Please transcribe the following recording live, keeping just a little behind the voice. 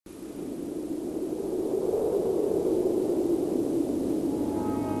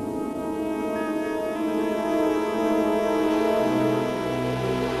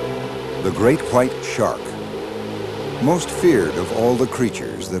great white shark, most feared of all the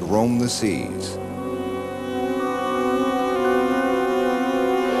creatures that roam the seas.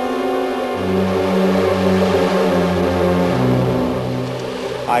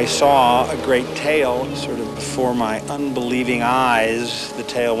 I saw a great tail sort of before my unbelieving eyes. The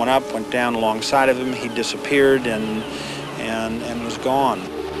tail went up, went down alongside of him. He disappeared and was gone.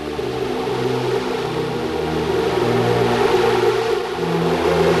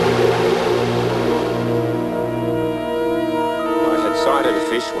 I had sighted a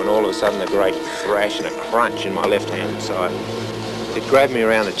fish when all of a sudden a great thrash and a crunch in my left-hand side. It grabbed me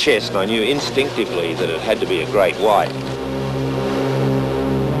around the chest and I knew instinctively that it had to be a great white.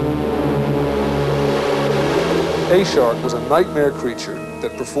 A shark was a nightmare creature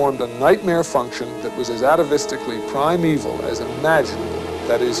that performed a nightmare function that was as atavistically primeval as imaginable,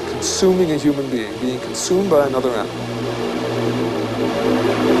 that is, consuming a human being consumed by another animal.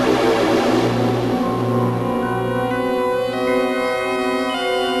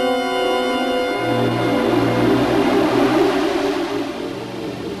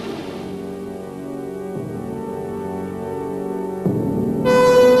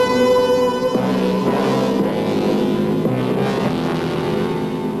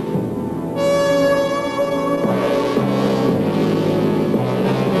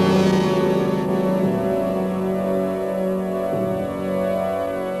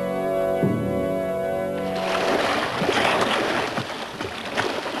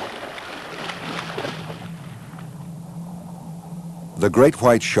 The great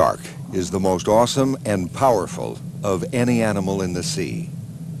white shark is the most awesome and powerful of any animal in the sea.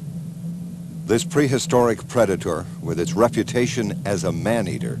 This prehistoric predator, with its reputation as a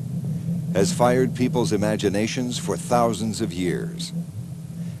man-eater, has fired people's imaginations for thousands of years.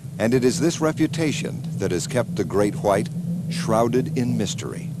 And it is this reputation that has kept the great white shrouded in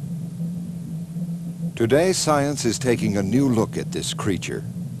mystery. Today, science is taking a new look at this creature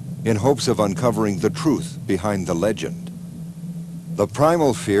in hopes of uncovering the truth behind the legend. The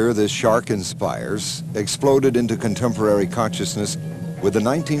primal fear this shark inspires exploded into contemporary consciousness with the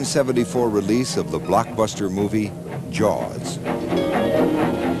 1974 release of the blockbuster movie Jaws.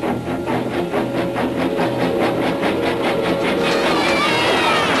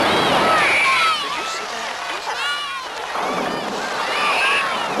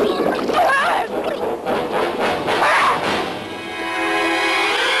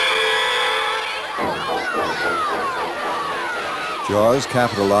 Jaws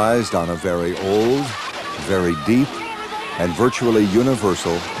capitalized on a very old, very deep, and virtually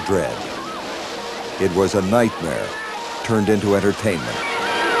universal dread. It was a nightmare turned into entertainment.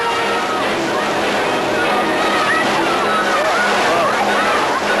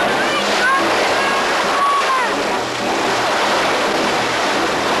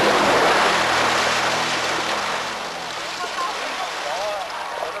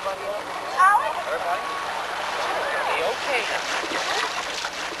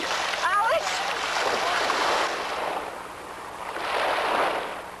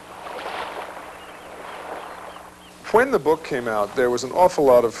 When the book came out, there was an awful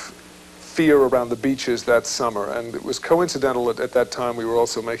lot of fear around the beaches that summer, and it was coincidental that at that time we were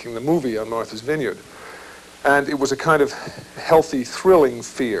also making the movie on Martha's Vineyard. And it was a kind of healthy, thrilling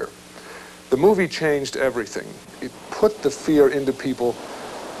fear. The movie changed everything. It put the fear into people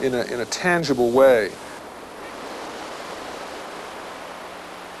in a tangible way.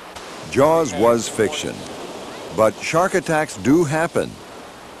 Jaws was fiction, but shark attacks do happen.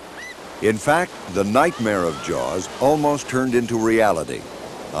 In fact, the nightmare of Jaws almost turned into reality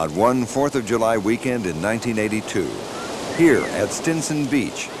on one 4th of July weekend in 1982, here at Stinson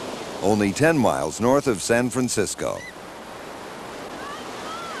Beach, only 10 miles north of San Francisco.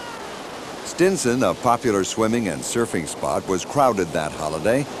 Stinson, a popular swimming and surfing spot, was crowded that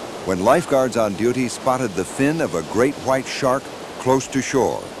holiday when lifeguards on duty spotted the fin of a great white shark close to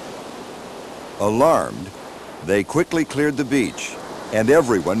shore. Alarmed, they quickly cleared the beach, and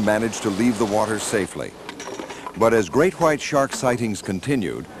everyone managed to leave the water safely. But as great white shark sightings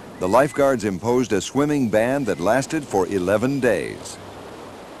continued, the lifeguards imposed a swimming ban that lasted for 11 days.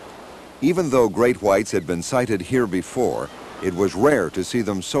 Even though great whites had been sighted here before, it was rare to see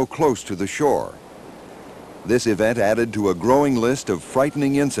them so close to the shore. This event added to a growing list of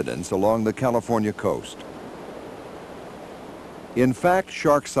frightening incidents along the California coast. In fact,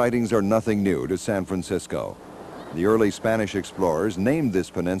 shark sightings are nothing new to San Francisco. The early Spanish explorers named this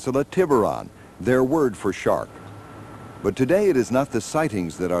peninsula Tiburon, their word for shark. But today it is not the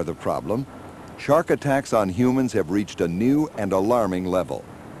sightings that are the problem. Shark attacks on humans have reached a new and alarming level.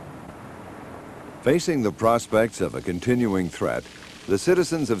 Facing the prospects of a continuing threat, the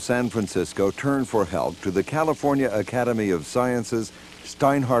citizens of San Francisco turn for help to the California Academy of Sciences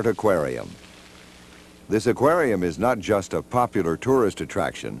Steinhardt Aquarium. This aquarium is not just a popular tourist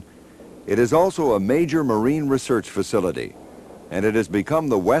attraction, it is also a major marine research facility, and it has become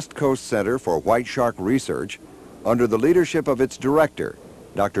the West Coast Center for White Shark Research under the leadership of its director,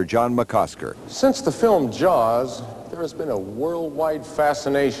 Dr. John McCosker. Since the film Jaws, there has been a worldwide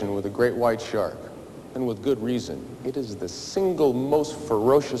fascination with the great white shark, and with good reason. It is the single most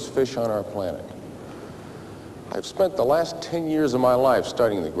ferocious fish on our planet. I've spent the last 10 years of my life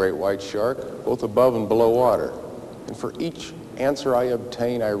studying the great white shark, both above and below water. And for each answer I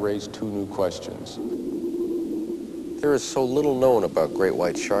obtain, I raise two new questions. There is so little known about great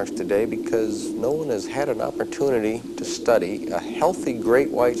white sharks today because no one has had an opportunity to study a healthy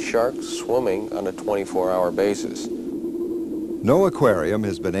great white shark swimming on a 24-hour basis. No aquarium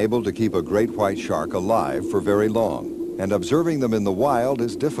has been able to keep a great white shark alive for very long, and observing them in the wild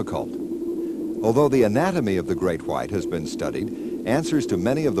is difficult. Although the anatomy of the great white has been studied, answers to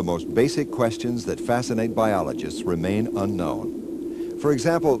many of the most basic questions that fascinate biologists remain unknown. For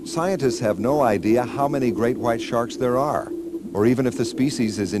example, scientists have no idea how many great white sharks there are, or even if the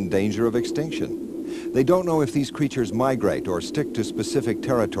species is in danger of extinction. They don't know if these creatures migrate or stick to specific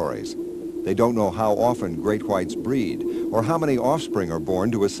territories. They don't know how often great whites breed, or how many offspring are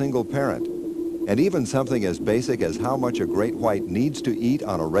born to a single parent. And even something as basic as how much a great white needs to eat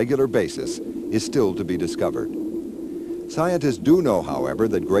on a regular basis is still to be discovered. Scientists do know, however,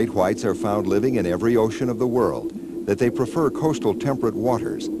 that great whites are found living in every ocean of the world, that they prefer coastal temperate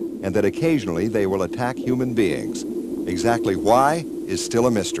waters, and that occasionally they will attack human beings. Exactly why is still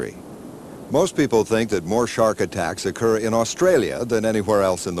a mystery. Most people think that more shark attacks occur in Australia than anywhere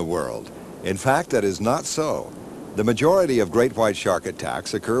else in the world. In fact, that is not so. The majority of great white shark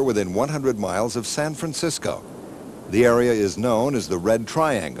attacks occur within 100 miles of San Francisco. The area is known as the Red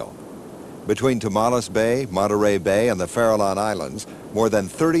Triangle. Between Tomales Bay, Monterey Bay, and the Farallon Islands, more than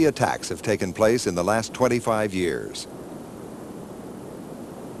 30 attacks have taken place in the last 25 years.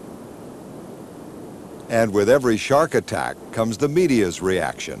 And with every shark attack comes the media's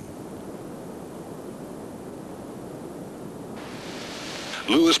reaction.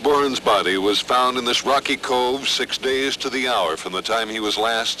 Louis Boren's body was found in this rocky cove 6 days to the hour from the time he was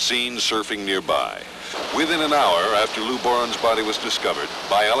last seen surfing nearby. Within an hour after Lou Boren's body was discovered,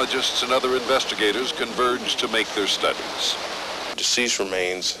 biologists and other investigators converged to make their studies. Deceased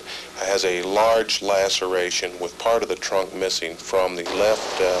remains has a large laceration with part of the trunk missing from the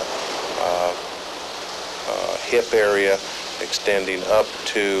left hip area extending up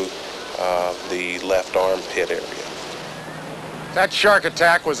to the left armpit area. That shark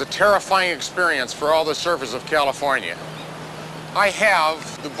attack was a terrifying experience for all the surfers of California. I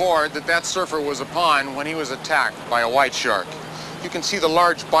have the board that surfer was upon when he was attacked by a white shark. You can see the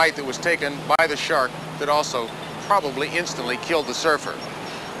large bite that was taken by the shark that also probably instantly killed the surfer.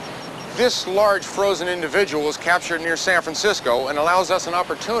 This large frozen individual was captured near San Francisco and allows us an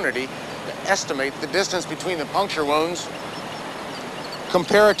opportunity to estimate the distance between the puncture wounds,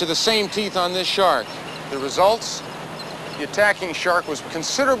 compare it to the same teeth on this shark. The results? The attacking shark was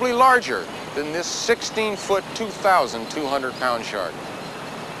considerably larger than this 16-foot, 2,200-pound shark.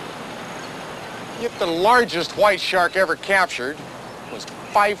 Yet the largest white shark ever captured was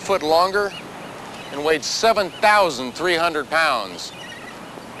 5 foot longer and weighed 7,300 pounds.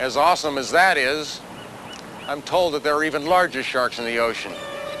 As awesome as that is, I'm told that there are even larger sharks in the ocean,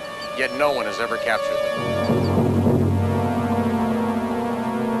 yet no one has ever captured them.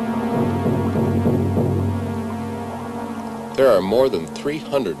 There are more than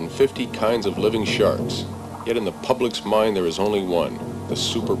 350 kinds of living sharks, yet in the public's mind there is only one, the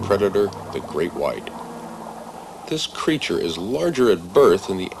super predator, the great white. This creature is larger at birth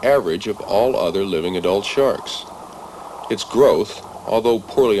than the average of all other living adult sharks. Its growth, although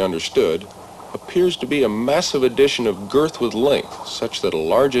poorly understood, appears to be a massive addition of girth with length, such that a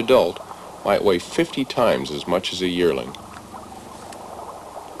large adult might weigh 50 times as much as a yearling.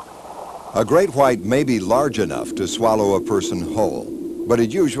 A great white may be large enough to swallow a person whole, but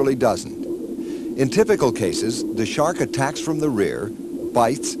it usually doesn't. In typical cases, the shark attacks from the rear,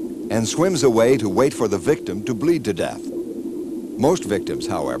 bites, and swims away to wait for the victim to bleed to death. Most victims,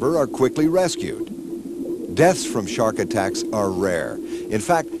 however, are quickly rescued. Deaths from shark attacks are rare. In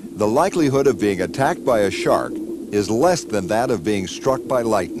fact, the likelihood of being attacked by a shark is less than that of being struck by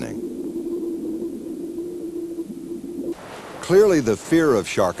lightning. Clearly, the fear of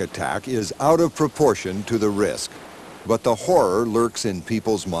shark attack is out of proportion to the risk, but the horror lurks in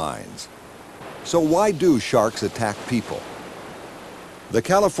people's minds. So why do sharks attack people? The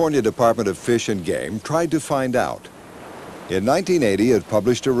California Department of Fish and Game tried to find out. In 1980, it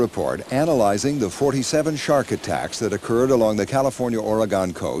published a report analyzing the 47 shark attacks that occurred along the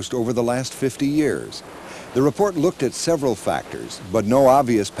California-Oregon coast over the last 50 years. The report looked at several factors, but no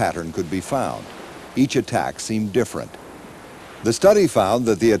obvious pattern could be found. Each attack seemed different. The study found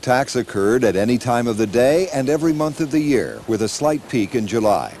that the attacks occurred at any time of the day and every month of the year, with a slight peak in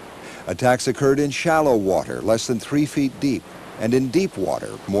July. Attacks occurred in shallow water, less than 3 feet deep, and in deep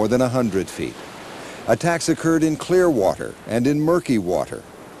water, more than 100 feet. Attacks occurred in clear water and in murky water.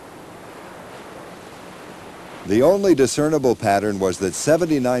 The only discernible pattern was that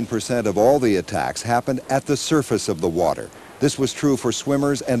 79% of all the attacks happened at the surface of the water. This was true for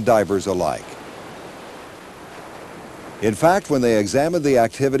swimmers and divers alike. In fact, when they examined the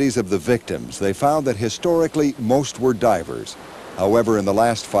activities of the victims, they found that historically most were divers. However, in the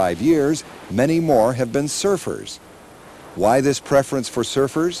last 5 years, many more have been surfers. Why this preference for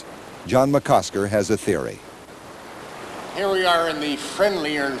surfers? John McCosker has a theory. Here we are in the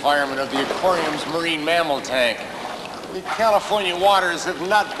friendlier environment of the aquarium's marine mammal tank. The California waters have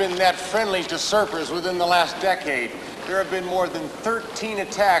not been that friendly to surfers within the last decade. There have been more than 13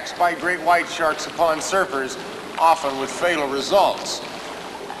 attacks by great white sharks upon surfers, often with fatal results.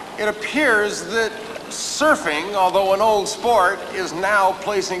 It appears that surfing, although an old sport, is now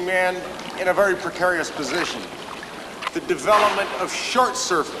placing man in a very precarious position. The development of short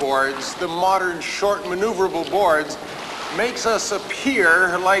surfboards, the modern short maneuverable boards, makes us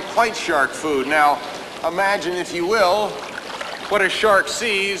appear like white shark food. Now, imagine, if you will, what a shark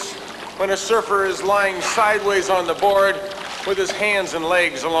sees when a surfer is lying sideways on the board with his hands and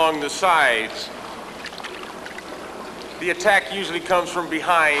legs along the sides. The attack usually comes from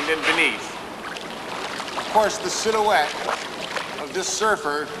behind and beneath. Of course, the silhouette of this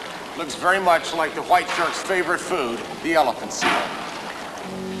surfer looks very much like the white shark's favorite food, the elephant seal.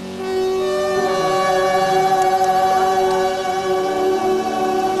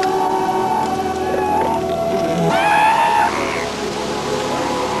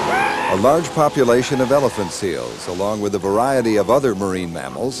 A large population of elephant seals, along with a variety of other marine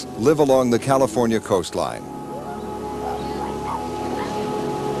mammals, live along the California coastline.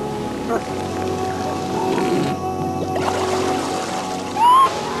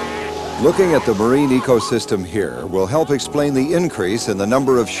 Looking at the marine ecosystem here will help explain the increase in the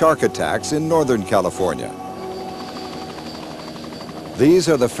number of shark attacks in Northern California. These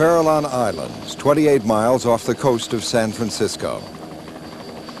are the Farallon Islands, 28 miles off the coast of San Francisco.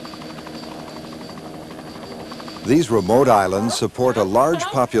 These remote islands support a large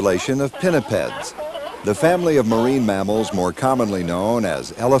population of pinnipeds, the family of marine mammals more commonly known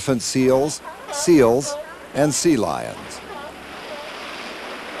as elephant seals, seals, and sea lions.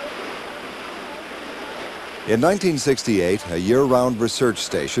 In 1968, a year-round research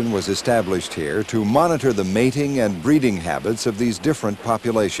station was established here to monitor the mating and breeding habits of these different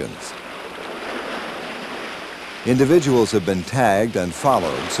populations. Individuals have been tagged and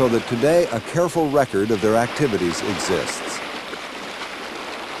followed so that today a careful record of their activities exists.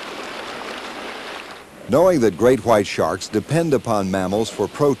 Knowing that great white sharks depend upon mammals for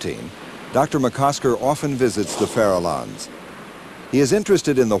protein, Dr. McCosker often visits the Farallons. He is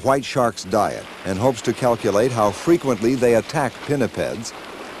interested in the white shark's diet and hopes to calculate how frequently they attack pinnipeds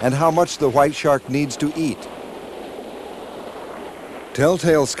and how much the white shark needs to eat.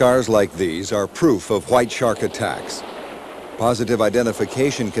 Telltale scars like these are proof of white shark attacks. Positive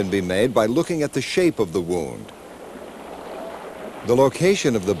identification can be made by looking at the shape of the wound. The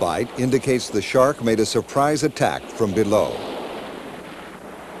location of the bite indicates the shark made a surprise attack from below.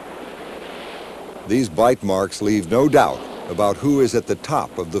 These bite marks leave no doubt about who is at the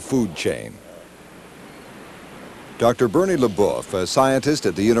top of the food chain. Dr. Bernie LeBoeuf, a scientist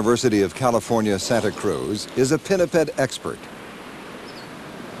at the University of California, Santa Cruz, is a pinniped expert.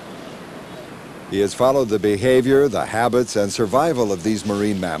 He has followed the behavior, the habits, and survival of these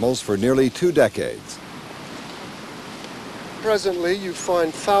marine mammals for nearly 2 decades. Presently, you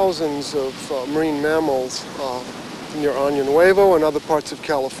find thousands of marine mammals near Año Nuevo and other parts of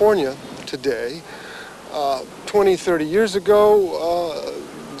California today. 20, 30 years ago,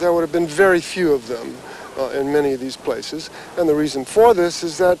 there would have been very few of them in many of these places. And the reason for this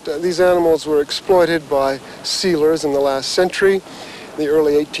is that these animals were exploited by sealers in the last century. In the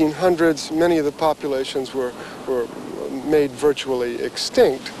early 1800s, many of the populations were made virtually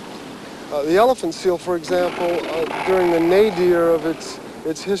extinct. The elephant seal, for example, during the nadir of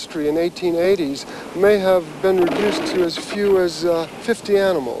its history in 1880s, may have been reduced to as few as 50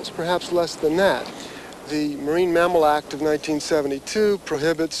 animals, perhaps less than that. The Marine Mammal Act of 1972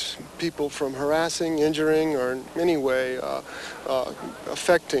 prohibits people from harassing, injuring, or in any way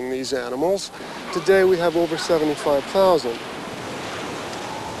affecting these animals. Today we have over 75,000.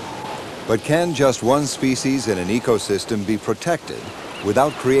 But can just one species in an ecosystem be protected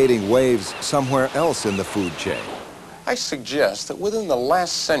without creating waves somewhere else in the food chain? I suggest that within the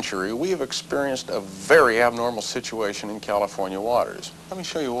last century, we have experienced a very abnormal situation in California waters. Let me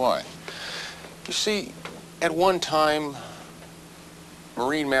show you why. You see, at one time,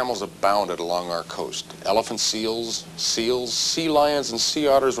 marine mammals abounded along our coast. Elephant seals, sea lions, and sea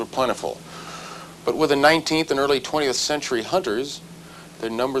otters were plentiful. But with the 19th and early 20th century hunters, their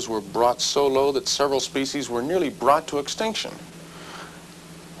numbers were brought so low that several species were nearly brought to extinction.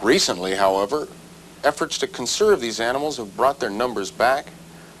 Recently, however, efforts to conserve these animals have brought their numbers back,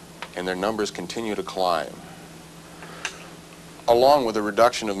 and their numbers continue to climb. Along with the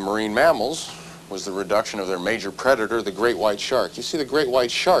reduction of marine mammals was the reduction of their major predator, the great white shark. You see, the great white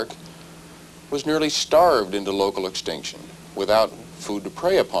shark was nearly starved into local extinction without food to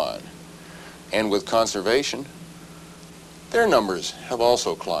prey upon. And with conservation, their numbers have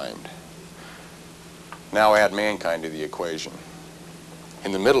also climbed. Now add mankind to the equation.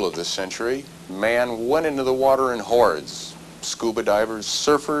 In the middle of this century, man went into the water in hordes. Scuba divers,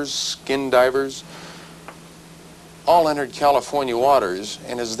 surfers, skin divers, all entered California waters,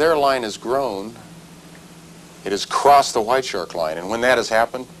 and as their line has grown, it has crossed the white shark line. And when that has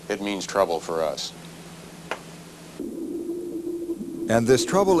happened, it means trouble for us. And this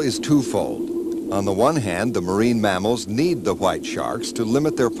trouble is twofold. On the one hand, the marine mammals need the white sharks to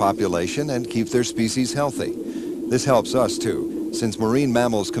limit their population and keep their species healthy. This helps us too, since marine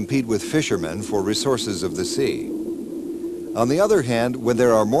mammals compete with fishermen for resources of the sea. On the other hand, when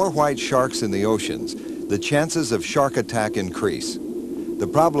there are more white sharks in the oceans, the chances of shark attack increase. The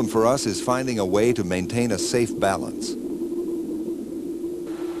problem for us is finding a way to maintain a safe balance.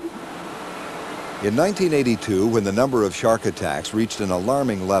 In 1982, when the number of shark attacks reached an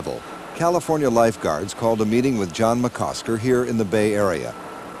alarming level, California lifeguards called a meeting with John McCosker here in the Bay Area.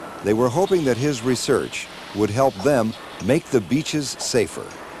 They were hoping that his research would help them make the beaches safer.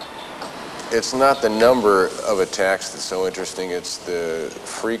 It's not the number of attacks that's so interesting, it's the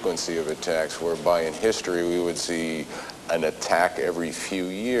frequency of attacks, whereby in history we would see an attack every few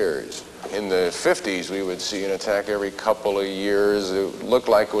years. In the 50s, we would see an attack every couple of years. It looked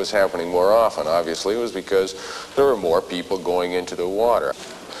like it was happening more often. Obviously, it was because there were more people going into the water.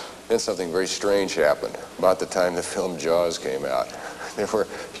 Then something very strange happened about the time the film Jaws came out. There were,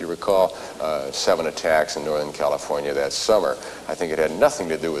 if you recall, 7 attacks in Northern California that summer. I think it had nothing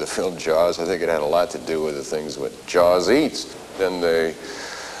to do with the film Jaws. I think it had a lot to do with the things that Jaws eats. Then the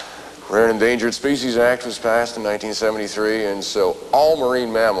Rare and Endangered Species Act was passed in 1973, and so all marine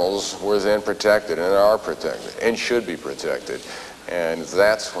mammals were then protected and are protected and should be protected. And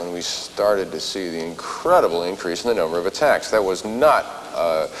that's when we started to see the incredible increase in the number of attacks. That was not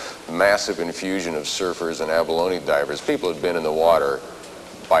a massive infusion of surfers and abalone divers. People had been in the water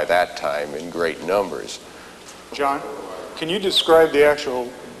by that time in great numbers. John, can you describe the actual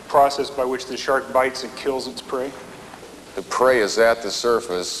process by which the shark bites and kills its prey? The prey is at the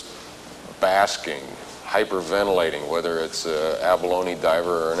surface, basking, hyperventilating, whether it's an abalone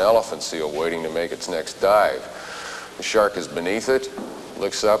diver or an elephant seal waiting to make its next dive. The shark is beneath it,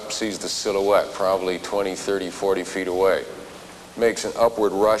 looks up, sees the silhouette, probably 20, 30, 40 feet away. Makes an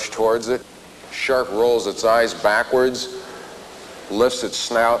upward rush towards it. Shark rolls its eyes backwards, lifts its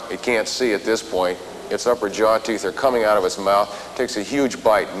snout. It can't see at this point. Its upper jaw teeth are coming out of its mouth, takes a huge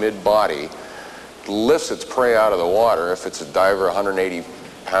bite mid-body, lifts its prey out of the water. If it's a diver, 180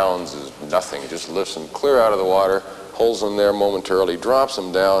 pounds is nothing. It just lifts them clear out of the water, holds them there momentarily, drops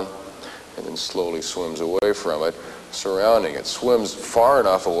them down, and then slowly swims away from it, surrounding it. Swims far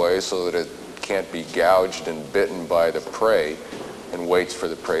enough away so that it can't be gouged and bitten by the prey, and waits for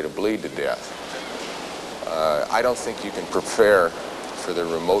the prey to bleed to death. I don't think you can prepare for the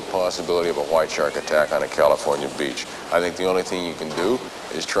remote possibility of a white shark attack on a California beach. I think the only thing you can do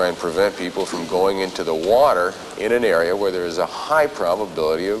is try and prevent people from going into the water in an area where there is a high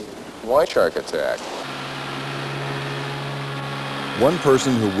probability of white shark attack. One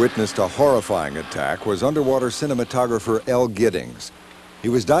person who witnessed a horrifying attack was underwater cinematographer El Giddings. He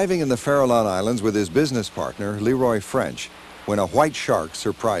was diving in the Farallon Islands with his business partner, Leroy French, when a white shark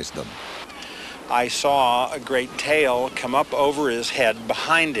surprised them. I saw a great tail come up over his head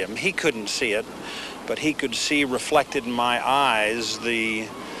behind him. He couldn't see it, but he could see reflected in my eyes the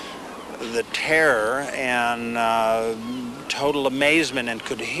terror and total amazement, and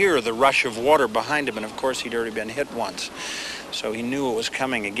could hear the rush of water behind him. And of course, he'd already been hit once. So he knew it was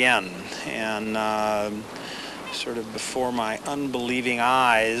coming again. And sort of before my unbelieving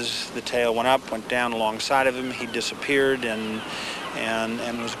eyes, the tail went up, went down alongside of him. He disappeared and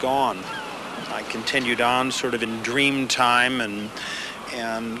was gone. I continued on sort of in dream time and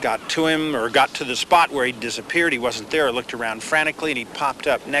got to him, or got to the spot where he disappeared. He wasn't there. I looked around frantically, and he popped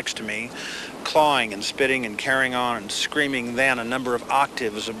up next to me, clawing and spitting and carrying on and screaming then a number of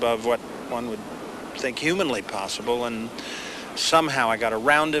octaves above what one would think humanly possible. And somehow I got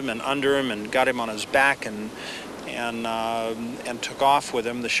around him and under him and got him on his back and took off with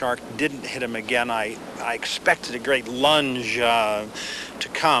him. The shark didn't hit him again. I expected a great lunge to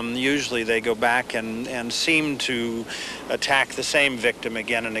come. Usually they go back and seem to attack the same victim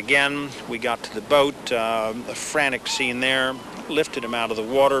again and again. We got to the boat, a frantic scene there, lifted him out of the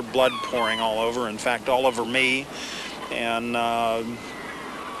water, blood pouring all over, in fact all over me, and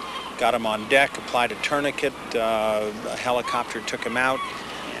got him on deck, applied a tourniquet, a helicopter took him out,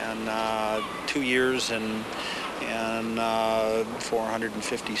 and 2 years and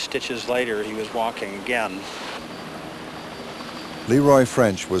 450 stitches later, he was walking again. Leroy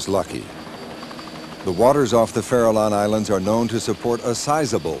French was lucky. The waters off the Farallon Islands are known to support a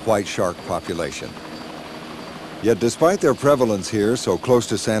sizable white shark population. Yet despite their prevalence here so close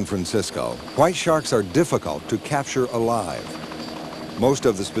to San Francisco, white sharks are difficult to capture alive. Most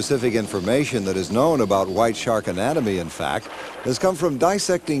of the specific information that is known about white shark anatomy, in fact, has come from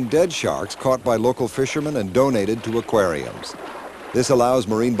dissecting dead sharks caught by local fishermen and donated to aquariums. This allows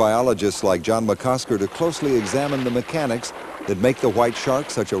marine biologists like John McCosker to closely examine the mechanics that make the white shark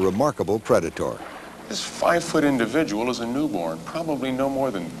such a remarkable predator. This 5-foot individual is a newborn, probably no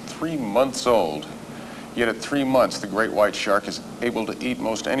more than 3 months old. Yet at 3 months, the great white shark is able to eat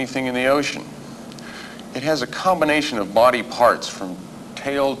most anything in the ocean. It has a combination of body parts from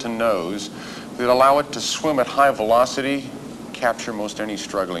tail to nose that allow it to swim at high velocity, capture most any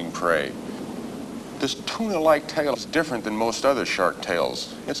struggling prey. This tuna-like tail is different than most other shark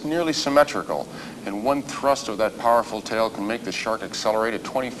tails. It's nearly symmetrical, and one thrust of that powerful tail can make the shark accelerate at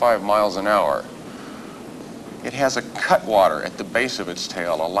 25 miles an hour. It has a cutwater at the base of its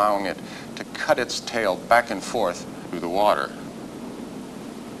tail, allowing it to cut its tail back and forth through the water.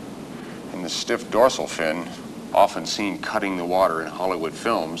 And the stiff dorsal fin, often seen cutting the water in Hollywood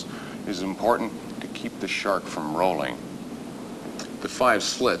films, is important to keep the shark from rolling. The 5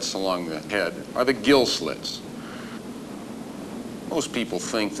 slits along the head are the gill slits. Most people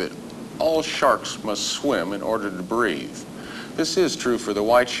think that all sharks must swim in order to breathe. This is true for the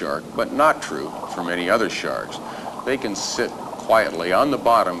white shark, but not true for many other sharks. They can sit quietly on the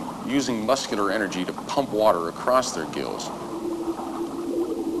bottom using muscular energy to pump water across their gills.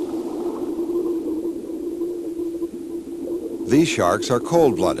 These sharks are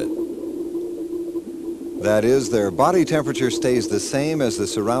cold-blooded. That is, their body temperature stays the same as the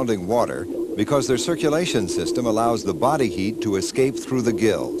surrounding water because their circulation system allows the body heat to escape through the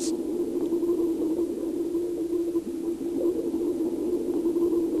gills.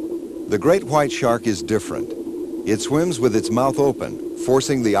 The great white shark is different. It swims with its mouth open,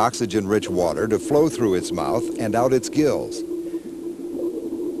 forcing the oxygen-rich water to flow through its mouth and out its gills.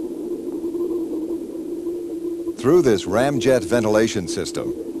 Through this ramjet ventilation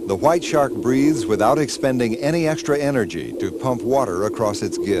system, the white shark breathes without expending any extra energy to pump water across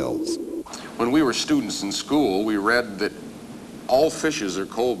its gills. When we were students in school, we read that all fishes are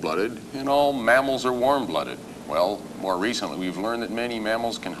cold-blooded and all mammals are warm-blooded. Well, more recently, we've learned that many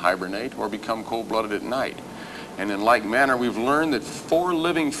mammals can hibernate or become cold-blooded at night. And in like manner, we've learned that 4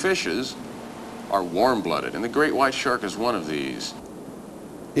 living fishes are warm-blooded, and the great white shark is one of these.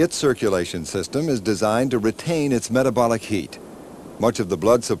 Its circulation system is designed to retain its metabolic heat. Much of the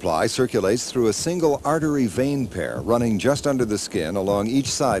blood supply circulates through a single artery-vein pair running just under the skin along each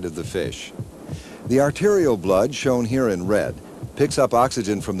side of the fish. The arterial blood, shown here in red, picks up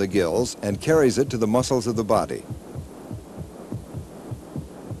oxygen from the gills and carries it to the muscles of the body.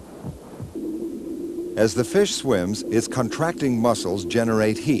 As the fish swims, its contracting muscles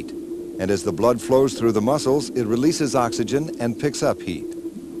generate heat, and as the blood flows through the muscles, it releases oxygen and picks up heat.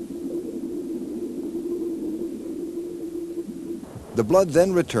 The blood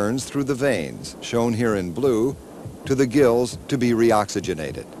then returns through the veins, shown here in blue, to the gills to be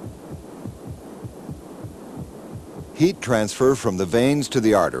reoxygenated. Heat transfer from the veins to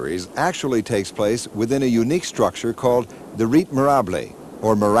the arteries actually takes place within a unique structure called the rete mirabile,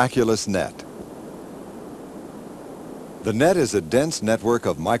 or miraculous net. The net is a dense network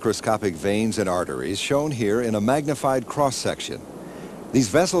of microscopic veins and arteries shown here in a magnified cross-section. These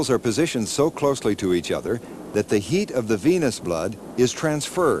vessels are positioned so closely to each other that the heat of the venous blood is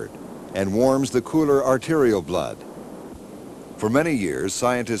transferred and warms the cooler arterial blood. For many years,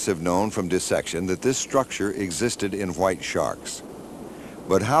 scientists have known from dissection that this structure existed in white sharks.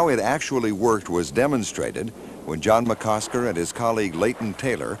 But how it actually worked was demonstrated when John McCosker and his colleague Leighton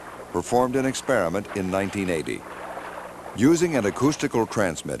Taylor performed an experiment in 1980. Using an acoustical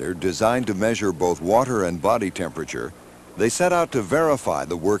transmitter designed to measure both water and body temperature, they set out to verify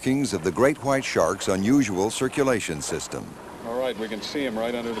the workings of the great white shark's unusual circulation system. All right, we can see him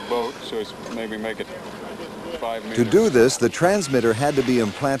right under the boat, so it's maybe make it 5 meters. To do this, the transmitter had to be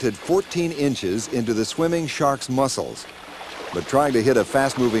implanted 14 inches into the swimming shark's muscles. But trying to hit a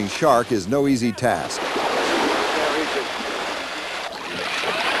fast-moving shark is no easy task.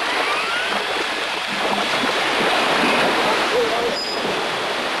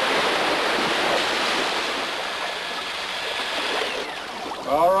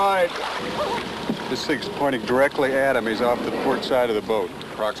 All right. This thing's pointing directly at him. He's off the port side of the boat.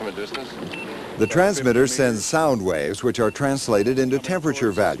 Approximate distance? The transmitter sends sound waves which are translated into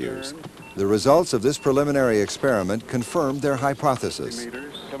temperature values. The results of this preliminary experiment confirmed their hypothesis.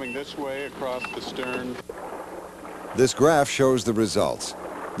 Coming this way across the stern. This graph shows the results.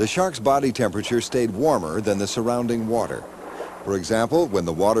 The shark's body temperature stayed warmer than the surrounding water. For example, when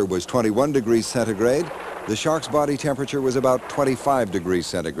the water was 21 degrees centigrade, the shark's body temperature was about 25 degrees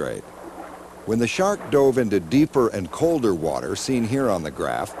centigrade. When the shark dove into deeper and colder water, seen here on the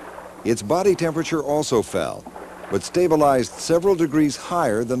graph, its body temperature also fell, but stabilized several degrees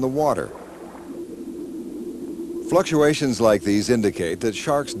higher than the water. Fluctuations like these indicate that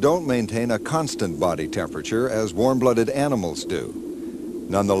sharks don't maintain a constant body temperature as warm-blooded animals do.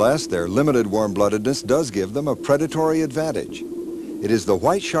 Nonetheless, their limited warm-bloodedness does give them a predatory advantage. It is the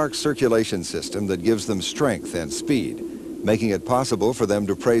white shark's circulation system that gives them strength and speed, making it possible for them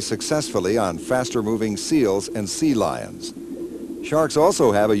to prey successfully on faster-moving seals and sea lions. Sharks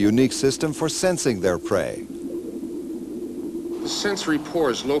also have a unique system for sensing their prey. The sensory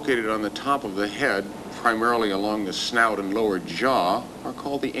pores located on the top of the head, primarily along the snout and lower jaw, are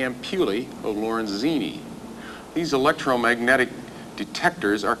called the ampullae of Lorenzini. These electromagnetic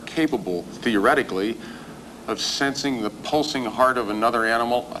detectors are capable, theoretically, of sensing the pulsing heart of another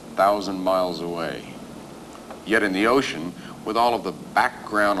animal 1,000 miles away. Yet in the ocean, with all of the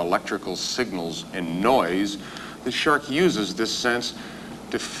background electrical signals and noise, the shark uses this sense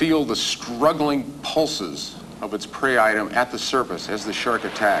to feel the struggling pulses of its prey item at the surface as the shark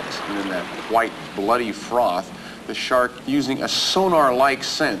attacks. And in that white, bloody froth, the shark, using a sonar-like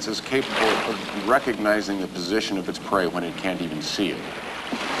sense, is capable of recognizing the position of its prey when it can't even see it.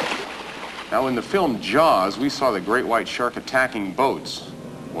 Now, in the film Jaws, we saw the great white shark attacking boats.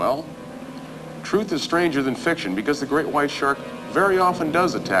 Well, truth is stranger than fiction, because the great white shark very often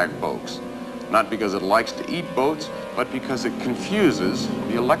does attack boats. Not because it likes to eat boats, but because it confuses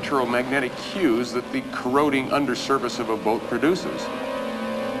the electromagnetic cues that the corroding undersurface of a boat produces.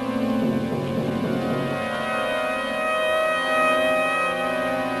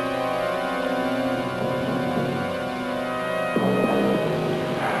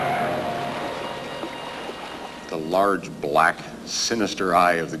 The large, black, sinister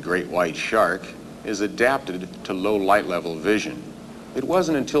eye of the great white shark is adapted to low light level vision. It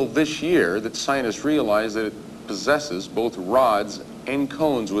wasn't until this year that scientists realized that it possesses both rods and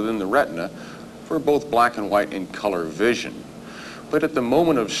cones within the retina for both black and white and color vision. But at the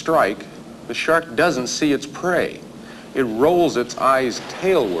moment of strike, the shark doesn't see its prey. It rolls its eyes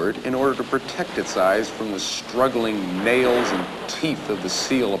tailward in order to protect its eyes from the struggling nails and teeth of the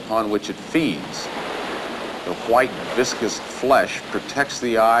seal upon which it feeds. The white, viscous flesh protects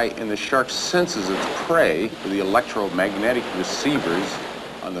the eye, and the shark senses its prey with the electromagnetic receivers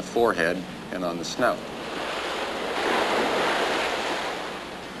on the forehead and on the snout.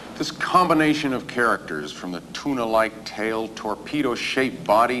 This combination of characters, from the tuna-like tail, torpedo-shaped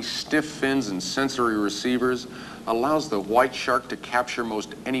body, stiff fins, and sensory receivers, allows the white shark to capture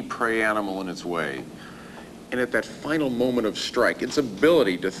most any prey animal in its way. And at that final moment of strike, its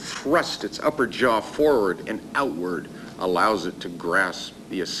ability to thrust its upper jaw forward and outward allows it to grasp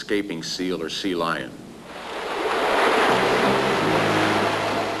the escaping seal or sea lion.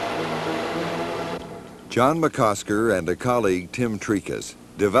 John McCosker and a colleague, Tim Trekas,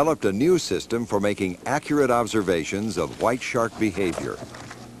 developed a new system for making accurate observations of white shark behavior.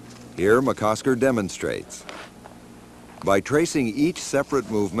 Here, McCosker demonstrates. By tracing each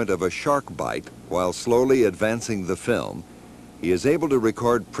separate movement of a shark bite while slowly advancing the film, he is able to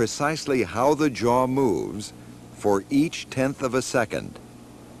record precisely how the jaw moves for each tenth of a second.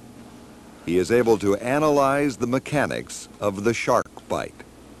 He is able to analyze the mechanics of the shark bite.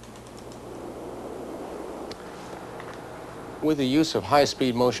 With the use of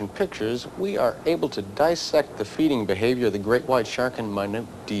high-speed motion pictures, we are able to dissect the feeding behavior of the great white shark in minute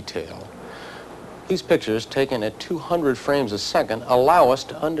detail. These pictures, taken at 200 frames a second, allow us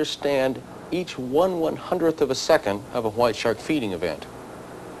to understand each 1/100th of a second of a white shark feeding event.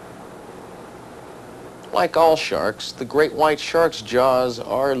 Like all sharks, the great white shark's jaws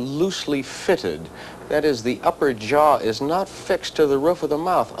are loosely fitted. That is, the upper jaw is not fixed to the roof of the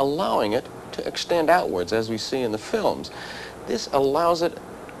mouth, allowing it to extend outwards, as we see in the films. This allows it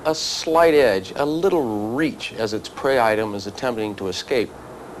a slight edge, a little reach, as its prey item is attempting to escape.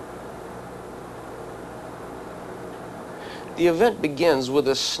 The event begins with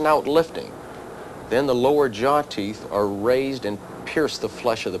a snout lifting. Then the lower jaw teeth are raised and pierce the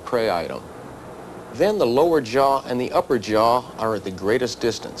flesh of the prey item. Then the lower jaw and the upper jaw are at the greatest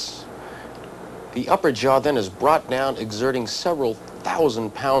distance. The upper jaw then is brought down, exerting several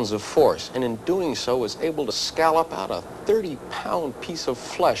thousand pounds of force, and in doing so is able to scallop out a 30-pound piece of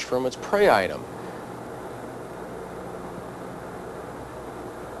flesh from its prey item.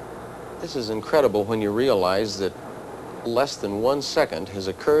 This is incredible when you realize that less than 1 second has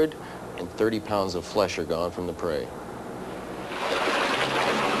occurred and 30 pounds of flesh are gone from the prey.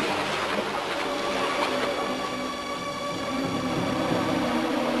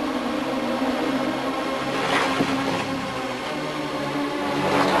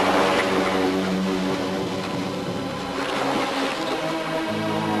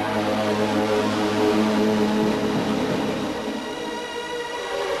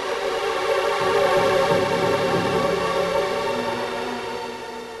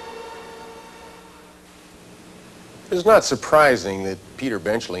 It's not surprising that Peter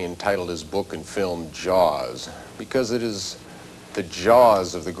Benchley entitled his book and film Jaws, because it is the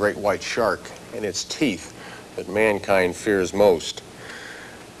jaws of the great white shark and its teeth that mankind fears most.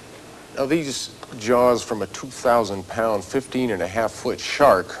 Now, these jaws from a 2,000-pound, 15.5-foot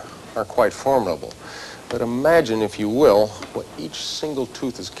shark are quite formidable. But imagine, if you will, what each single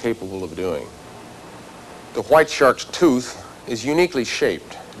tooth is capable of doing. The white shark's tooth is uniquely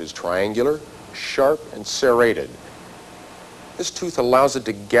shaped. It is triangular, sharp, and serrated. This tooth allows it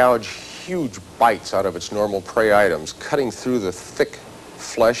to gouge huge bites out of its normal prey items, cutting through the thick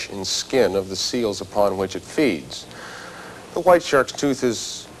flesh and skin of the seals upon which it feeds. The white shark's tooth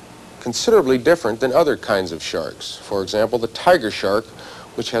is considerably different than other kinds of sharks. For example, the tiger shark,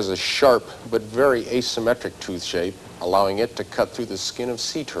 which has a sharp but very asymmetric tooth shape, allowing it to cut through the skin of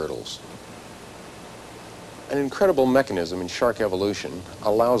sea turtles. An incredible mechanism in shark evolution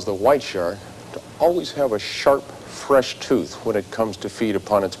allows the white shark to always have a sharp, fresh tooth when it comes to feed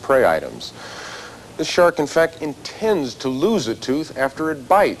upon its prey items. The shark, in fact, intends to lose a tooth after it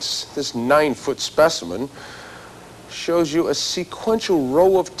bites. This 9-foot specimen shows you a sequential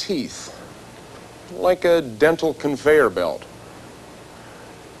row of teeth, like a dental conveyor belt,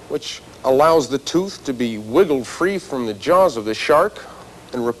 which allows the tooth to be wiggled free from the jaws of the shark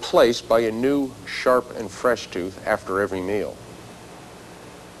and replaced by a new, sharp, and fresh tooth after every meal.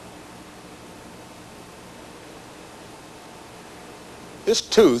 This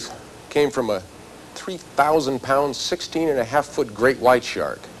tooth came from a 3,000-pound, 16.5-foot great white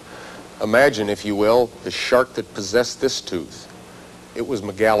shark. Imagine, if you will, the shark that possessed this tooth. It was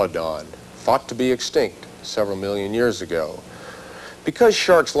Megalodon, thought to be extinct several million years ago. Because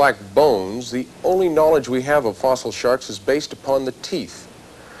sharks lack bones, the only knowledge we have of fossil sharks is based upon the teeth.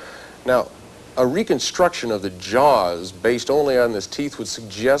 Now, a reconstruction of the jaws based only on this teeth would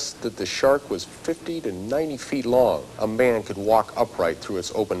suggest that the shark was 50 to 90 feet long. A man could walk upright through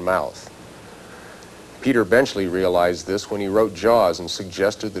its open mouth. Peter Benchley realized this when he wrote Jaws and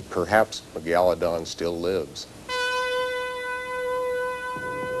suggested that perhaps Megalodon still lives.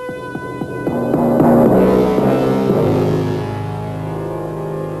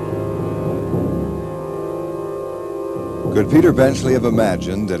 Could Peter Benchley have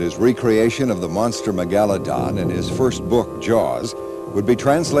imagined that his recreation of the monster Megalodon in his first book, Jaws, would be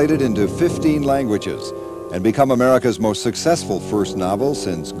translated into 15 languages and become America's most successful first novel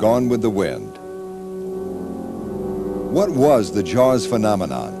since Gone with the Wind? What was the Jaws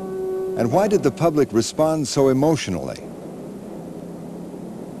phenomenon, and why did the public respond so emotionally?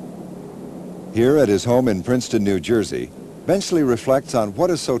 Here at his home in Princeton, New Jersey, Benchley reflects on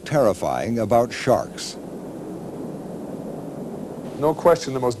what is so terrifying about sharks. No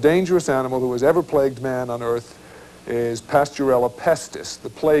question, the most dangerous animal who has ever plagued man on Earth is Pasteurella pestis, the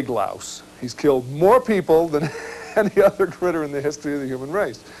plague louse. He's killed more people than any other critter in the history of the human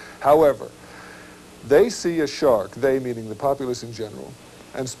race. However, they see a shark, they meaning the populace in general,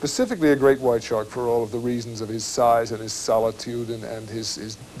 and specifically a great white shark for all of the reasons of his size and his solitude and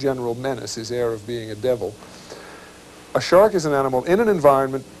his general menace, his air of being a devil. A shark is an animal in an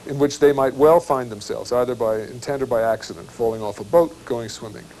environment in which they might well find themselves, either by intent or by accident, falling off a boat, going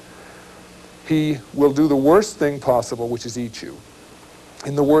swimming. He will do the worst thing possible, which is eat you,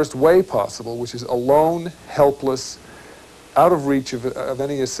 in the worst way possible, which is alone, helpless, out of reach of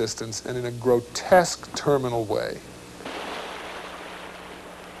any assistance, and in a grotesque, terminal way.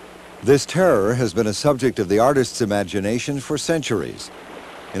 This terror has been a subject of the artist's imagination for centuries.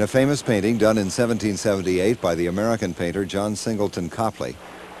 In a famous painting done in 1778 by the American painter John Singleton Copley,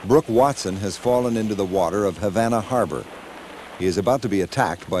 Brooke Watson has fallen into the water of Havana Harbor. He is about to be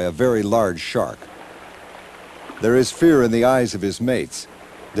attacked by a very large shark. There is fear in the eyes of his mates.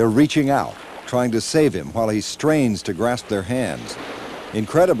 They're reaching out, trying to save him while he strains to grasp their hands.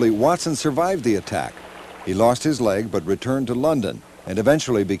 Incredibly, Watson survived the attack. He lost his leg but returned to London and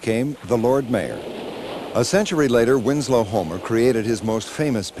eventually became the Lord Mayor. A century later, Winslow Homer created his most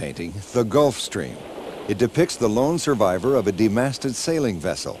famous painting, The Gulf Stream. It depicts the lone survivor of a demasted sailing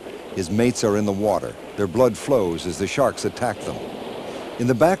vessel. His mates are in the water. Their blood flows as the sharks attack them. In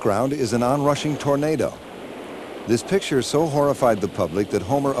the background is an onrushing tornado. This picture so horrified the public that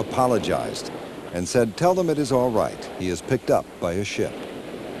Homer apologized and said, "Tell them it is all right. He is picked up by a ship."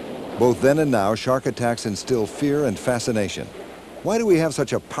 Both then and now, shark attacks instill fear and fascination. Why do we have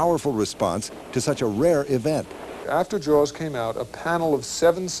such a powerful response to such a rare event? After Jaws came out, a panel of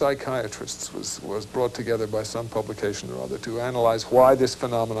 7 psychiatrists was brought together by some publication or other to analyze why this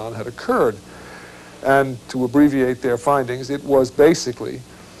phenomenon had occurred. And to abbreviate their findings, it was basically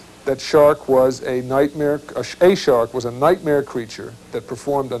that shark was a nightmare, a shark was a nightmare creature that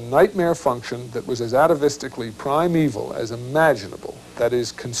performed a nightmare function that was as atavistically primeval as imaginable. That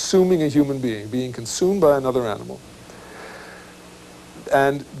is, consuming a human being, being consumed by another animal.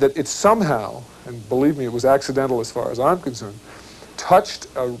 And that it somehow, and believe me, it was accidental as far as I'm concerned, touched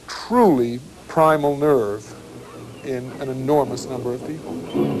a truly primal nerve in an enormous number of people.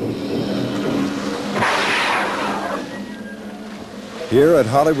 Here at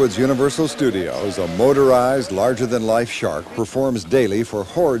Hollywood's Universal Studios, a motorized, larger-than-life shark performs daily for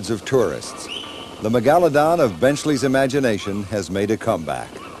hordes of tourists. The megalodon of Benchley's imagination has made a comeback.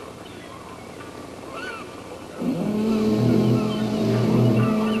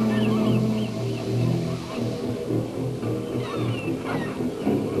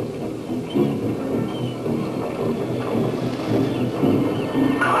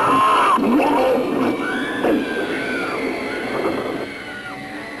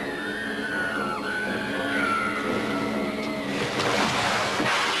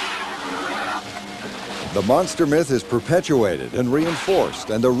 The monster myth is perpetuated and reinforced,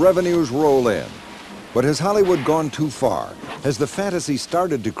 and the revenues roll in. But has Hollywood gone too far? Has the fantasy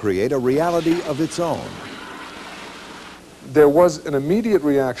started to create a reality of its own? There was an immediate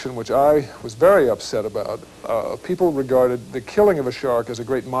reaction, which I was very upset about. People regarded the killing of a shark as a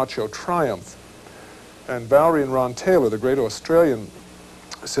great macho triumph. And Valerie and Ron Taylor, the great Australian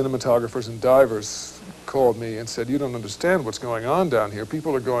cinematographers and divers, called me and said, "You don't understand what's going on down here.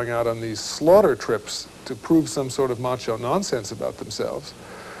 People are going out on these slaughter trips to prove some sort of macho nonsense about themselves.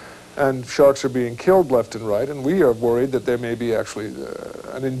 And sharks are being killed left and right, and we are worried that there may be actually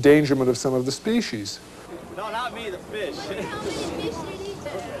an endangerment of some of the species." No, not me, the fish.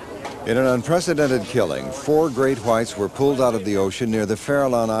 In an unprecedented killing, 4 great whites were pulled out of the ocean near the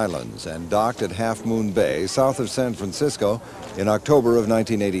Farallon Islands and docked at Half Moon Bay, south of San Francisco, in October of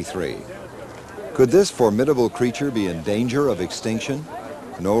 1983. Could this formidable creature be in danger of extinction?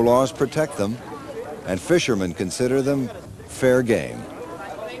 No laws protect them, and fishermen consider them fair game.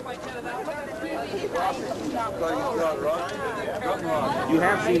 You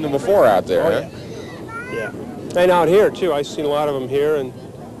have seen them before out there, huh? Yeah. And out here, too. I've seen a lot of them here, and,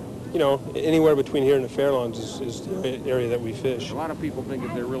 you know, anywhere between here and the Farallones is the area that we fish. A lot of people think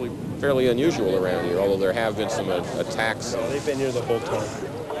that they're really fairly unusual around here, although there have been some attacks. No, they've been here the whole time.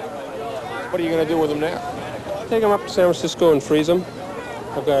 What are you going to do with them now? Take them up to San Francisco and freeze them.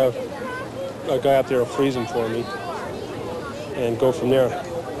 I've got a guy out there will freeze them for me and go from there.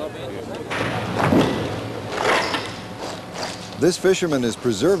 This fisherman is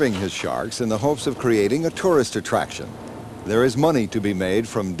preserving his sharks in the hopes of creating a tourist attraction. There is money to be made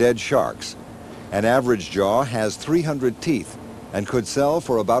from dead sharks. An average jaw has 300 teeth and could sell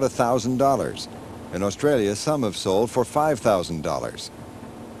for about $1,000. In Australia, some have sold for $5,000.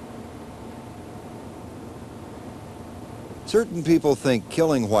 Certain people think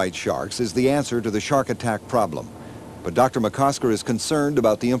killing white sharks is the answer to the shark attack problem, but Dr. McCosker is concerned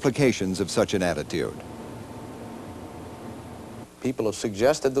about the implications of such an attitude. People have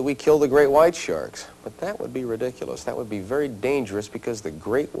suggested that we kill the great white sharks, but that would be ridiculous. That would be very dangerous because the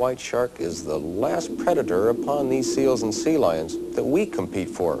great white shark is the last predator upon these seals and sea lions that we compete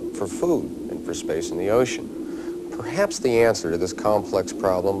for food and for space in the ocean. Perhaps the answer to this complex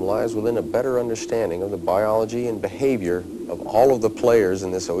problem lies within a better understanding of the biology and behavior of all of the players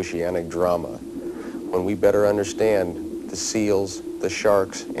in this oceanic drama. When we better understand the seals, the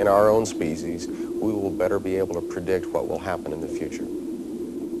sharks, and our own species, we will better be able to predict what will happen in the future.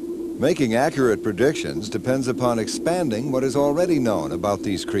 Making accurate predictions depends upon expanding what is already known about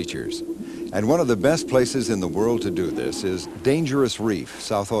these creatures. And one of the best places in the world to do this is Dangerous Reef,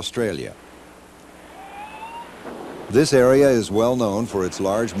 South Australia. This area is well known for its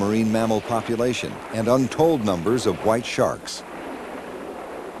large marine mammal population and untold numbers of white sharks.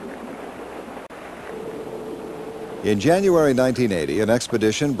 In January 1980, an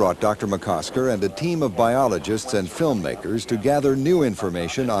expedition brought Dr. McCosker and a team of biologists and filmmakers to gather new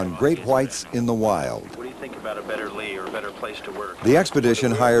information on great whites in the wild. What do you think about a better lee or a better place to work? The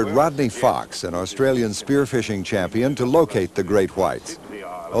expedition hired Rodney Fox, an Australian spearfishing champion, to locate the great whites.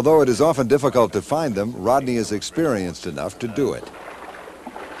 Although it is often difficult to find them, Rodney is experienced enough to do it.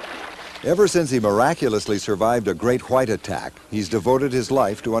 Ever since he miraculously survived a great white attack, he's devoted his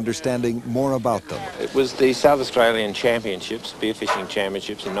life to understanding more about them. It was the South Australian Championships, Spearfishing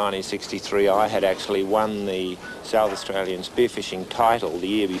Championships in 1963. I had actually won the South Australian Spearfishing title the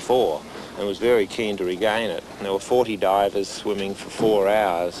year before and was very keen to regain it. And there were 40 divers swimming for 4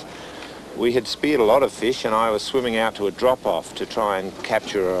 hours. We had speared a lot of fish and I was swimming out to a drop-off to try and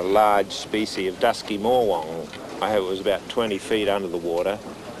capture a large species of dusky morwong. I hope it was about 20 feet under the water,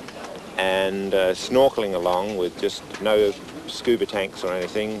 and snorkeling along with just no scuba tanks or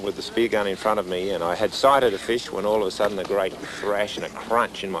anything with the spear gun in front of me, and I had sighted a fish when all of a sudden a great thrash and a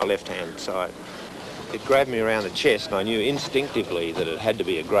crunch in my left-hand side. It grabbed me around the chest and I knew instinctively that it had to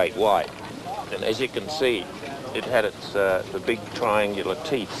be a great white. And as you can see, it had its the big triangular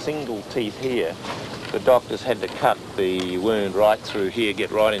teeth, single teeth here. The doctors had to cut the wound right through here, get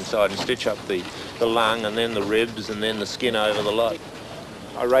right inside and stitch up the lung and then the ribs and then the skin over the lot.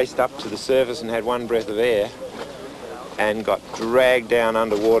 I raced up to the surface and had one breath of air and got dragged down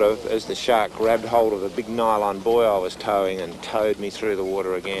underwater as the shark grabbed hold of a big nylon buoy I was towing and towed me through the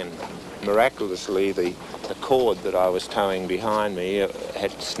water again. Miraculously, the cord that I was towing behind me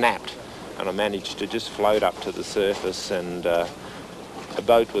had snapped and I managed to just float up to the surface, and a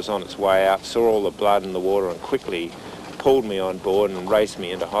boat was on its way out, saw all the blood in the water and quickly pulled me on board and raced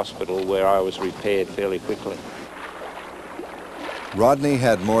me into hospital where I was repaired fairly quickly. Rodney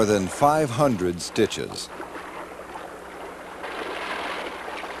had more than 500 stitches.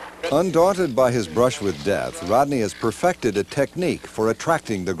 Undaunted by his brush with death, Rodney has perfected a technique for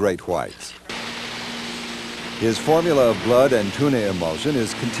attracting the great whites. His formula of blood and tuna emulsion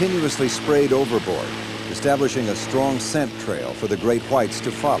is continuously sprayed overboard, establishing a strong scent trail for the great whites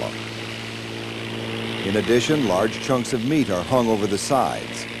to follow. In addition, large chunks of meat are hung over the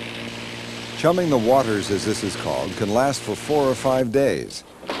sides. Chumming the waters, as this is called, can last for 4 or 5 days.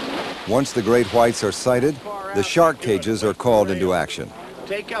 Once the great whites are sighted, the shark cages are called into action.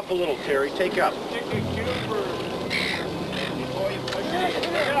 Take up a little, Terry, take up.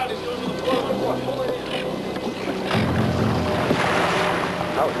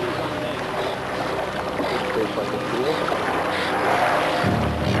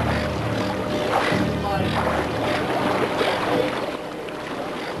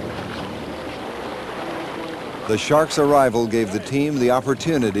 The shark's arrival gave the team the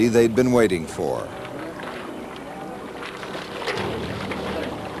opportunity they'd been waiting for.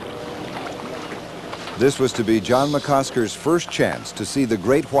 This was to be John McCosker's first chance to see the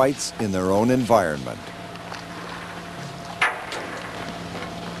great whites in their own environment.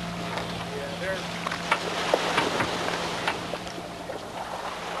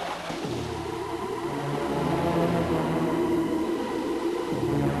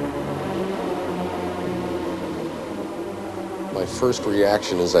 My first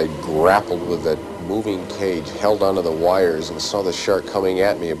reaction as I grappled with that moving cage, held onto the wires, and saw the shark coming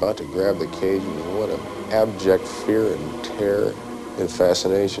at me, about to grab the cage, and what an abject fear and terror and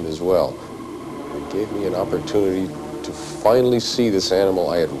fascination as well. It gave me an opportunity to finally see this animal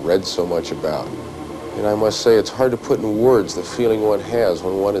I had read so much about. And I must say, it's hard to put in words the feeling one has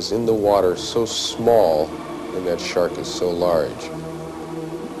when one is in the water so small and that shark is so large.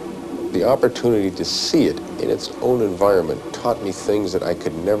 The opportunity to see it in its own environment taught me things that I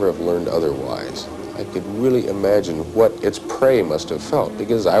could never have learned otherwise. I could really imagine what its prey must have felt,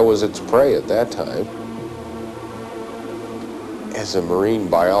 because I was its prey at that time. As a marine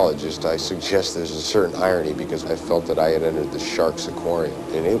biologist, I suggest there's a certain irony because I felt that I had entered the shark's aquarium,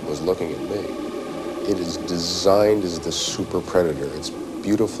 and it was looking at me. It is designed as the super predator. Its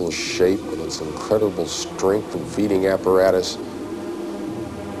beautiful shape and its incredible strength and feeding apparatus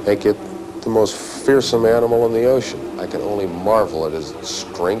make it the most fearsome animal in the ocean. I can only marvel at its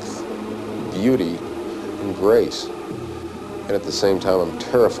strength, beauty, and grace. And at the same time, I'm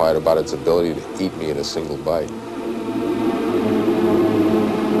terrified about its ability to eat me in a single bite.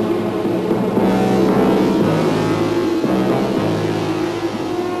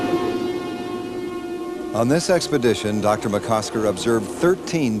 On this expedition, Dr. McCosker observed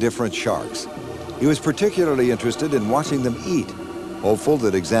 13 different sharks. He was particularly interested in watching them eat, hopeful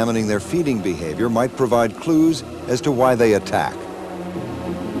that examining their feeding behavior might provide clues as to why they attack.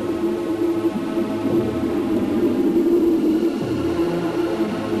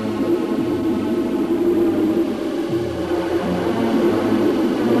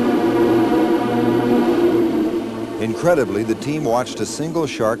 Incredibly, the team watched a single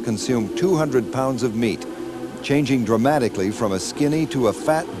shark consume 200 pounds of meat, changing dramatically from a skinny to a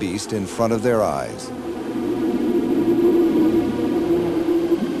fat beast in front of their eyes.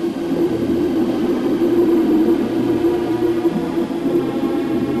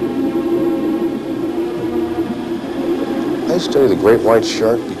 I study the great white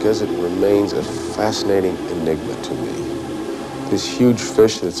shark because it remains a fascinating enigma to me. This huge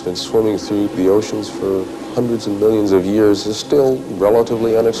fish that's been swimming through the oceans for hundreds of millions of years is still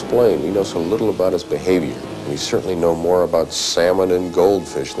relatively unexplained. We know so little about its behavior. We certainly know more about salmon and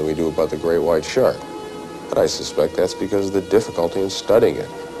goldfish than we do about the great white shark. But I suspect that's because of the difficulty in studying it.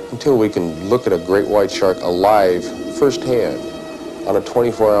 Until we can look at a great white shark alive firsthand on a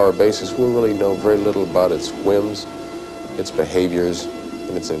 24-hour basis, we'll really know very little about its whims, its behaviors,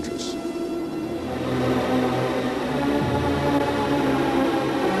 and its interests.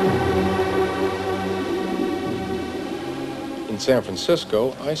 In San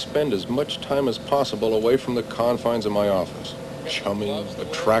Francisco, I spend as much time as possible away from the confines of my office, chumming,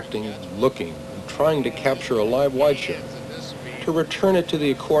 attracting, looking, and trying to capture a live white shark, to return it to the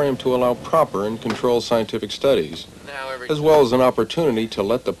aquarium to allow proper and controlled scientific studies, as well as an opportunity to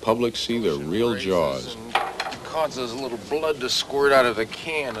let the public see their real jaws. Causes a little blood to squirt out of the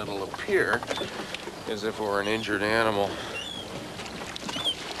can, it'll appear as if it were an injured animal.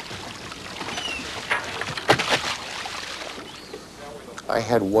 I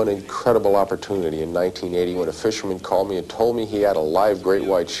had one incredible opportunity in 1980 when a fisherman called me and told me he had a live great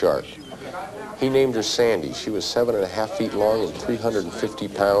white shark. He named her Sandy. She was 7.5 feet long and 350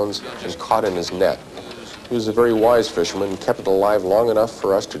 pounds and caught in his net. He was a very wise fisherman and kept it alive long enough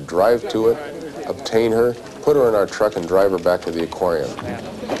for us to drive to it, obtain her, put her in our truck, and drive her back to the aquarium.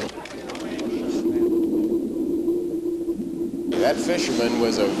 That fisherman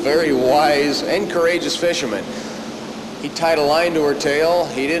was a very wise and courageous fisherman. He tied a line to her tail.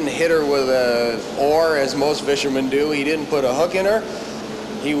 He didn't hit her with an oar as most fishermen do. He didn't put a hook in her.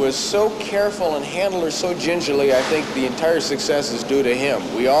 He was so careful and handled her so gingerly. I think the entire success is due to him.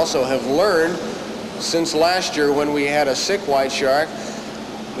 We also have learned since last year when we had a sick white shark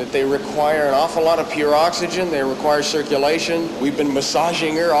that they require an awful lot of pure oxygen. They require circulation. We've been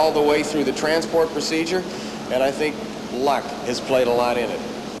massaging her all the way through the transport procedure, and I think luck has played a lot in it.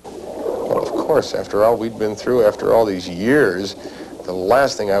 Well, of course, after all we'd been through, after all these years, the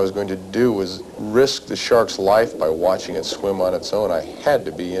last thing I was going to do was risk the shark's life by watching it swim on its own. I had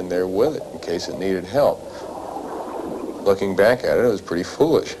to be in there with it in case it needed help. Looking back at it, it was pretty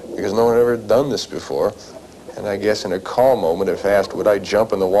foolish because no one had ever done this before. And I guess in a calm moment, if asked, would I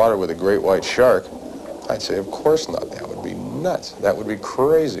jump in the water with a great white shark, I'd say, of course not. That would be nuts. That would be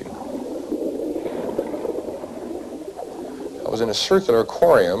crazy. I was in a circular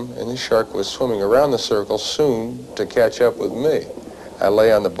aquarium, and the shark was swimming around the circle, soon to catch up with me. I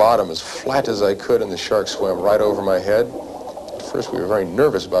lay on the bottom as flat as I could, and the shark swam right over my head. At first, we were very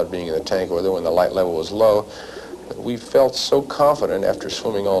nervous about being in the tank with her when the light level was low, but we felt so confident after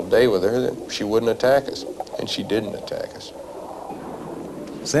swimming all day with her that she wouldn't attack us, and she didn't attack us.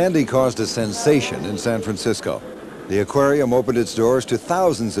 Sandy caused a sensation in San Francisco. The aquarium opened its doors to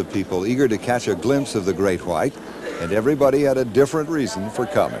thousands of people eager to catch a glimpse of the great white, and everybody had a different reason for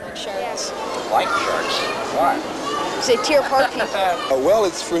coming. Sharks. White sharks? Why? They tear apart people. Well,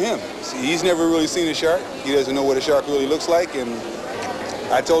 it's for him. See, he's never really seen a shark. He doesn't know what a shark really looks like, and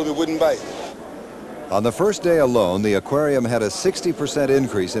I told him it wouldn't bite. On the first day alone, the aquarium had a 60%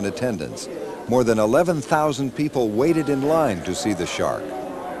 increase in attendance. More than 11,000 people waited in line to see the shark.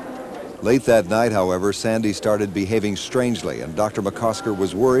 Late that night, however, Sandy started behaving strangely, and Dr. McCosker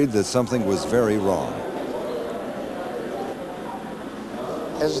was worried that something was very wrong.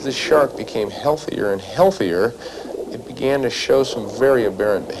 As the shark became healthier and healthier, it began to show some very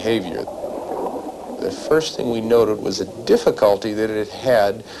aberrant behavior. The first thing we noted was a difficulty that it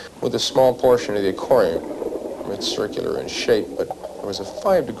had with a small portion of the aquarium. It's circular in shape, but there was a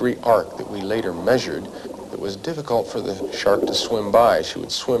 5-degree arc that we later measured that was difficult for the shark to swim by. She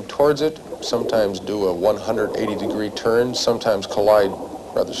would swim towards it, sometimes do a 180-degree turn, sometimes collide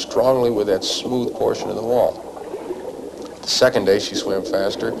rather strongly with that smooth portion of the wall. The second day she swam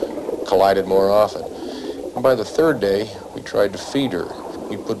faster, collided more often. And by the third day, we tried to feed her.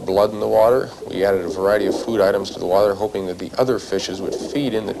 We put blood in the water. We added a variety of food items to the water, hoping that the other fishes would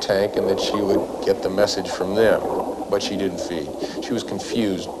feed in the tank and that she would get the message from them. But she didn't feed. She was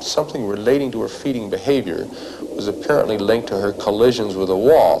confused. Something relating to her feeding behavior was apparently linked to her collisions with a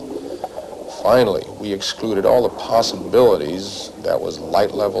wall. Finally, we excluded all the possibilities. That was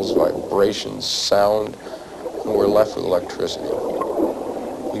light levels, vibrations, sound, and we're left with electricity.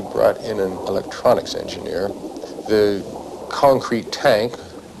 We brought in an electronics engineer. The concrete tank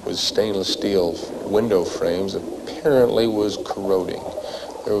with stainless steel window frames apparently was corroding.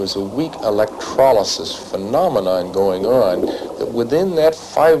 There was a weak electrolysis phenomenon going on that within that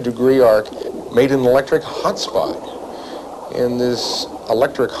 5-degree arc made an electric hotspot. And this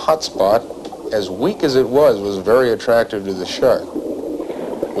electric hotspot, as weak as it was very attractive to the shark.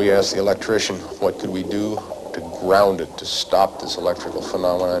 We asked the electrician what could we do to ground it, to stop this electrical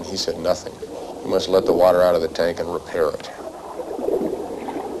phenomenon. He said nothing. We must let the water out of the tank and repair it.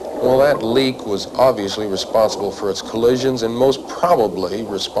 Well, that leak was obviously responsible for its collisions and most probably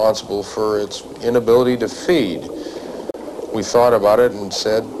responsible for its inability to feed. We thought about it and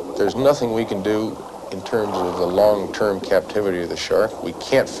said, there's nothing we can do in terms of the long-term captivity of the shark. We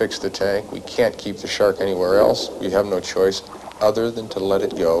can't fix the tank. We can't keep the shark anywhere else. We have no choice other than to let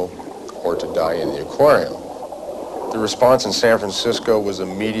it go or to die in the aquarium. The response in San Francisco was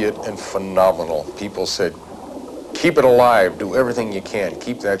immediate and phenomenal. People said, keep it alive, do everything you can,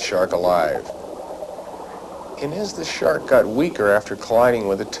 keep that shark alive. And as the shark got weaker after colliding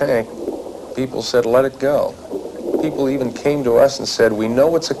with the tank, people said, let it go. People even came to us and said, we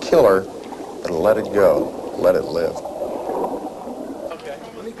know it's a killer, but let it go, let it live.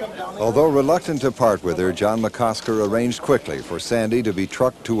 Although reluctant to part with her, John McCosker arranged quickly for Sandy to be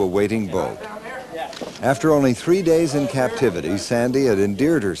trucked to a waiting boat. After only 3 days in captivity, Sandy had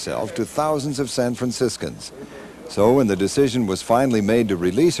endeared herself to thousands of San Franciscans. So when the decision was finally made to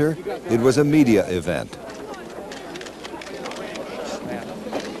release her, it was a media event.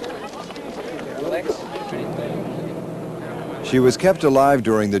 She was kept alive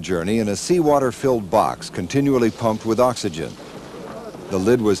during the journey in a seawater-filled box, continually pumped with oxygen. The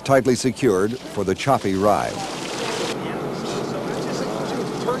lid was tightly secured for the choppy ride.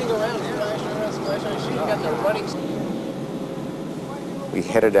 We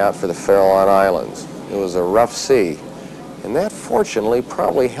headed out for the Farallon Islands. It was a rough sea, and that fortunately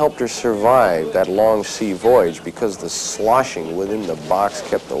probably helped her survive that long sea voyage because the sloshing within the box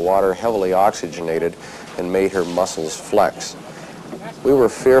kept the water heavily oxygenated and made her muscles flex. We were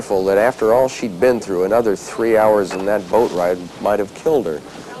fearful that after all she'd been through, another 3 hours in that boat ride might have killed her,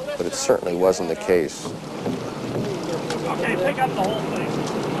 but it certainly wasn't the case. Okay, pick up the whole thing.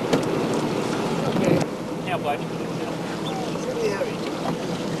 Okay. Yeah, bud. Pretty heavy.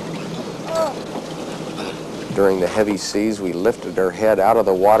 During the heavy seas, we lifted her head out of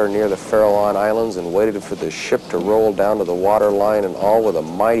the water near the Farallon Islands and waited for the ship to roll down to the water line, and all with a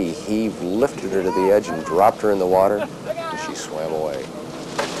mighty heave lifted her to the edge and dropped her in the water, and she swam away.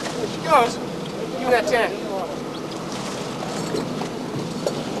 There she goes. Give me that tank.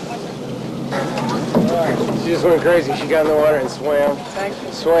 She just went crazy. She got in the water and swam.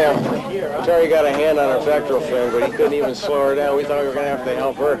 Swam. Terry got a hand on her pectoral fin, but he couldn't even slow her down. We thought we were going to have to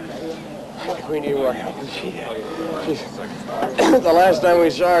help her. We need more help than she did. The last time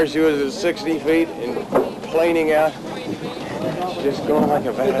we saw her, she was at 60 feet and planing out. She's just going like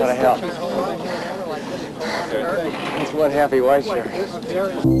a bat out of hell. That's one happy white shark.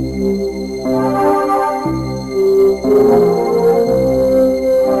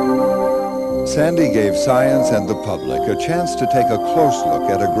 Sandy gave science and the public a chance to take a close look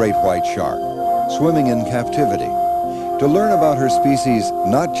at a great white shark, swimming in captivity, to learn about her species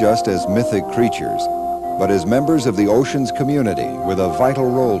not just as mythic creatures, but as members of the ocean's community with a vital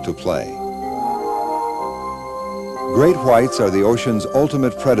role to play. Great whites are the ocean's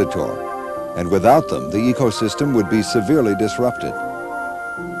ultimate predator, and without them, the ecosystem would be severely disrupted.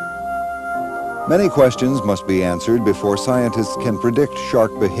 Many questions must be answered before scientists can predict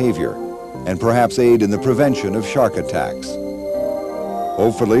shark behavior and perhaps aid in the prevention of shark attacks.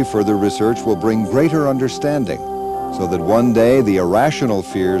 Hopefully, further research will bring greater understanding so that one day the irrational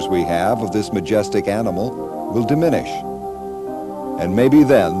fears we have of this majestic animal will diminish. And maybe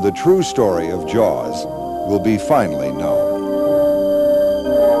then the true story of Jaws will be finally known.